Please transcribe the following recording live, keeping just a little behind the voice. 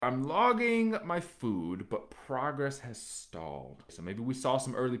I'm logging my food, but progress has stalled. So maybe we saw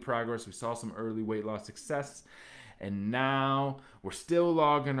some early progress, we saw some early weight loss success, and now we're still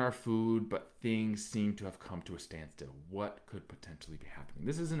logging our food, but things seem to have come to a standstill. What could potentially be happening?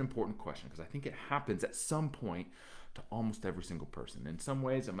 This is an important question because I think it happens at some point to almost every single person. In some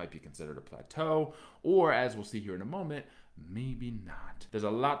ways, it might be considered a plateau, or as we'll see here in a moment, maybe not. There's a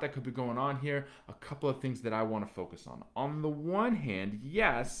lot that could be going on here. A couple of things that I want to focus on. On the one hand,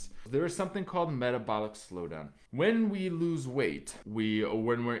 yes, there is something called metabolic slowdown. When we lose weight,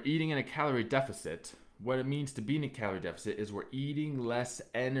 when we're eating in a calorie deficit, what it means to be in a calorie deficit is we're eating less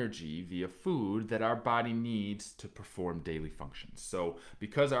energy via food that our body needs to perform daily functions. So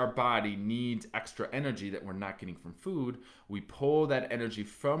because our body needs extra energy that we're not getting from food, we pull that energy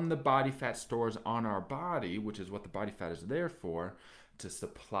from the body fat stores on our body, which is what the body fat is there for, to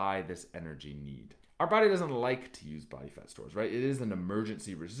supply this energy need. Our body doesn't like to use body fat stores, right? It is an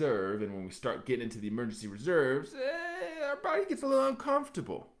emergency reserve, and when we start getting into the emergency reserves, our body gets a little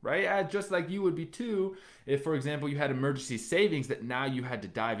uncomfortable, right? Just like you would be too if, for example, you had emergency savings that now you had to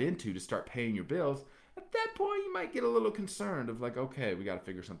dive into to start paying your bills. At that point, you might get a little concerned of like, okay, we got to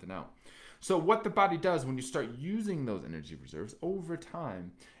figure something out. So what the body does when you start using those energy reserves over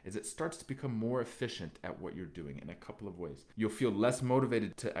time is it starts to become more efficient at what you're doing in a couple of ways. You'll feel less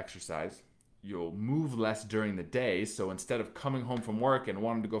motivated to exercise. You'll move less during the day. So instead of coming home from work and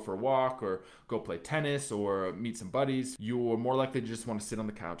wanting to go for a walk or go play tennis or meet some buddies, you're more likely to just want to sit on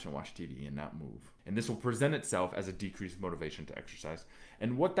the couch and watch TV and not move. And this will present itself as a decreased motivation to exercise.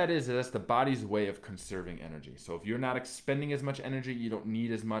 And what that is that's the body's way of conserving energy. So if you're not expending as much energy, you don't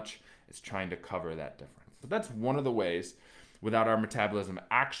need as much. It's trying to cover that difference. So that's one of the ways, without our metabolism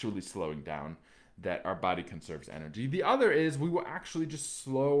actually slowing down, that our body conserves energy. The other is we will actually just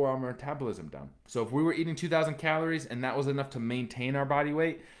slow our metabolism down. So if we were eating 2,000 calories and that was enough to maintain our body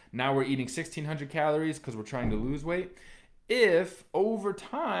weight, now we're eating 1,600 calories because we're trying to lose weight. If over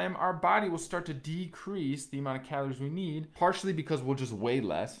time our body will start to decrease the amount of calories we need, partially because we'll just weigh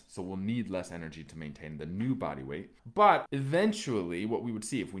less, so we'll need less energy to maintain the new body weight. But eventually, what we would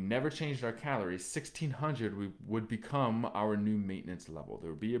see if we never changed our calories, 1,600 would become our new maintenance level.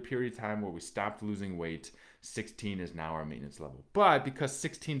 There would be a period of time where we stopped losing weight. 16 is now our maintenance level. But because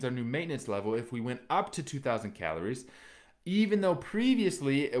 16 is our new maintenance level, if we went up to 2,000 calories, even though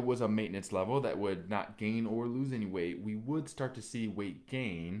previously it was a maintenance level that would not gain or lose any weight, we would start to see weight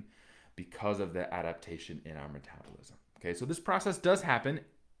gain because of the adaptation in our metabolism. Okay, so this process does happen,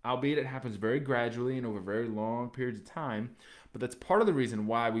 albeit it happens very gradually and over very long periods of time, but that's part of the reason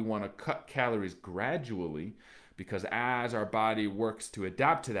why we want to cut calories gradually, because as our body works to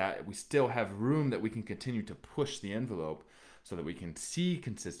adapt to that, we still have room that we can continue to push the envelope so that we can see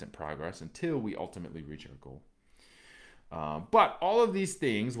consistent progress until we ultimately reach our goal. But all of these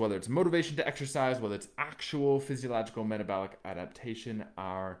things, whether it's motivation to exercise, whether it's actual physiological metabolic adaptation,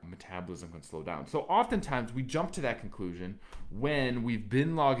 our metabolism can slow down. So oftentimes we jump to that conclusion when we've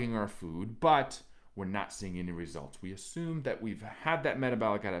been logging our food, but we're not seeing any results. We assume that we've had that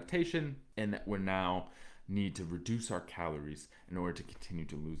metabolic adaptation and that we're now need to reduce our calories in order to continue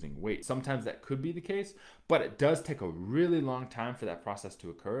to losing weight. Sometimes that could be the case, but it does take a really long time for that process to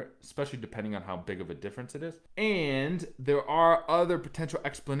occur, especially depending on how big of a difference it is. And there are other potential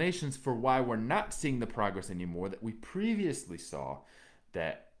explanations for why we're not seeing the progress anymore that we previously saw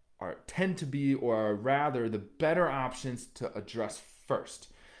that tend to be, or rather the better options to address first.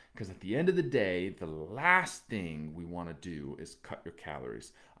 Because at the end of the day, the last thing we want to do is cut your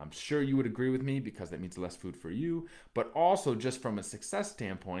calories. I'm sure you would agree with me because that means less food for you, but also just from a success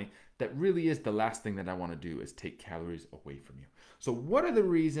standpoint, that really is the last thing that I want to do is take calories away from you. So what are the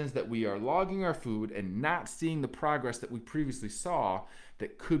reasons that we are logging our food and not seeing the progress that we previously saw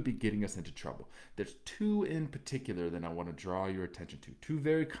that could be getting us into trouble? There's two in particular that I want to draw your attention to, two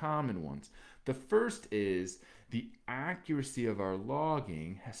very common ones. The first is the accuracy of our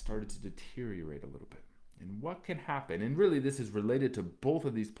logging has started to deteriorate a little bit. And what can happen, and really this is related to both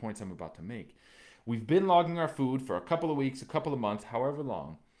of these points I'm about to make. We've been logging our food for a couple of weeks, a couple of months, however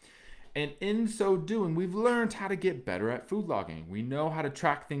long. And in so doing, we've learned how to get better at food logging. We know how to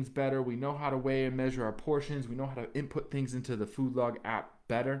track things better. We know how to weigh and measure our portions. We know how to input things into the Food Log app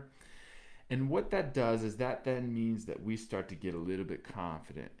better. And what that does is that then means that we start to get a little bit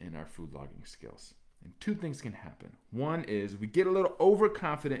confident in our food logging skills. And two things can happen. One is we get a little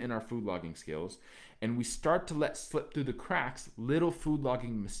overconfident in our food logging skills and we start to let slip through the cracks little food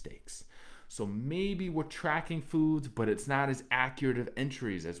logging mistakes. So maybe we're tracking foods, but it's not as accurate of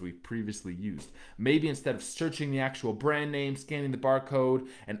entries as we previously used. Maybe instead of searching the actual brand name, scanning the barcode,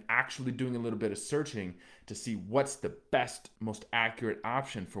 and actually doing a little bit of searching to see what's the best, most accurate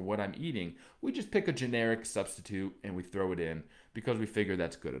option for what I'm eating, we just pick a generic substitute and we throw it in because we figure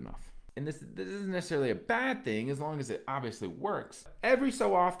that's good enough. And this isn't necessarily a bad thing as long as it obviously works. Every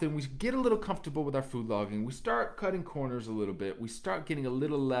so often, we get a little comfortable with our food logging. We start cutting corners a little bit. We start getting a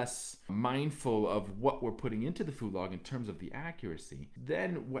little less mindful of what we're putting into the food log in terms of the accuracy.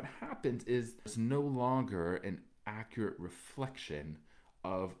 Then what happens is it's no longer an accurate reflection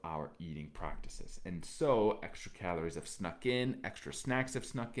of our eating practices. And so extra calories have snuck in, extra snacks have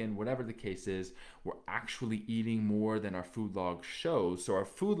snuck in, whatever the case is, we're actually eating more than our food log shows. So our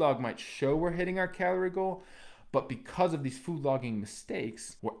food log might show we're hitting our calorie goal, but because of these food logging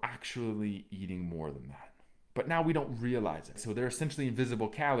mistakes, we're actually eating more than that. But now we don't realize it. So they're essentially invisible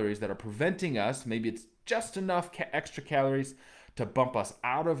calories that are preventing us, maybe it's just enough extra calories to bump us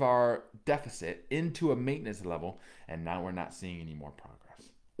out of our deficit into a maintenance level, and now we're not seeing any more progress.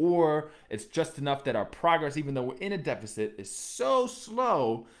 Or it's just enough that our progress, even though we're in a deficit, is so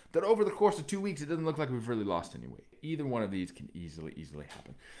slow that over the course of 2 weeks, it doesn't look like we've really lost any weight. Either one of these can easily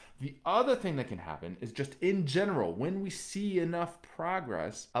happen. The other thing that can happen is just in general, when we see enough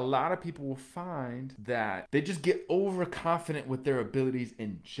progress, a lot of people will find that they just get overconfident with their abilities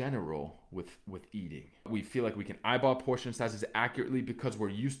in general with eating. We feel like we can eyeball portion sizes accurately because we're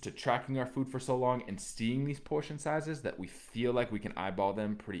used to tracking our food for so long and seeing these portion sizes that we feel like we can eyeball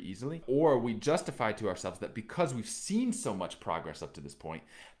them pretty easily. Or we justify to ourselves that because we've seen so much progress up to this point,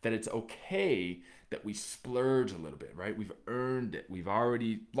 that it's okay that we splurge a little bit, right? We've earned it. We've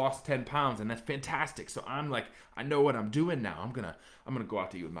already lost 10 pounds and that's fantastic. So I'm like, I know what I'm doing now. I'm gonna go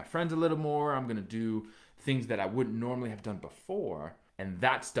out to eat with my friends a little more. I'm gonna do things that I wouldn't normally have done before. And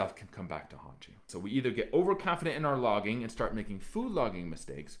that stuff can come back to haunt you. So we either get overconfident in our logging and start making food logging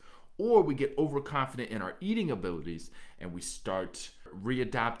mistakes, or we get overconfident in our eating abilities and we start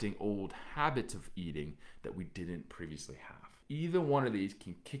readapting old habits of eating that we didn't previously have. Either one of these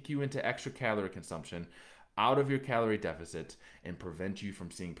can kick you into extra calorie consumption, out of your calorie deficit, and prevent you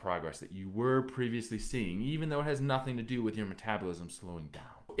from seeing progress that you were previously seeing, even though it has nothing to do with your metabolism slowing down.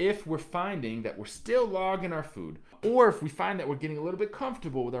 If we're finding that we're still logging our food, or if we find that we're getting a little bit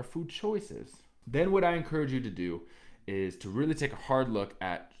comfortable with our food choices, then what I encourage you to do is to really take a hard look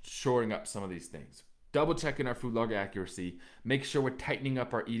at shoring up some of these things. Double checking our food log accuracy, make sure we're tightening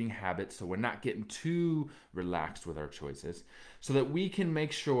up our eating habits so we're not getting too relaxed with our choices, so that we can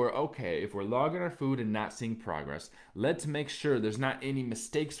make sure, okay, if we're logging our food and not seeing progress, let's make sure there's not any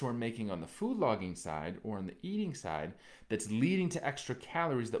mistakes we're making on the food logging side or on the eating side that's leading to extra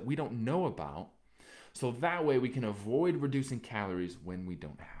calories that we don't know about, so that way we can avoid reducing calories when we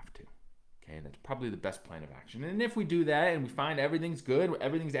don't have to. Okay, that's probably the best plan of action. And if we do that and we find everything's good,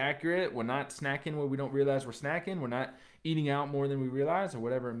 everything's accurate, we're not snacking where we don't realize we're snacking, we're not eating out more than we realize or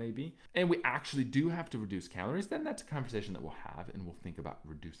whatever it may be, and we actually do have to reduce calories, then that's a conversation that we'll have and we'll think about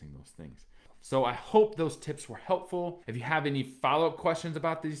reducing those things. So I hope those tips were helpful. If you have any follow-up questions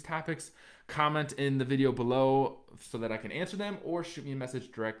about these topics, comment in the video below so that I can answer them, or shoot me a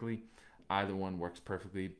message directly. Either one works perfectly.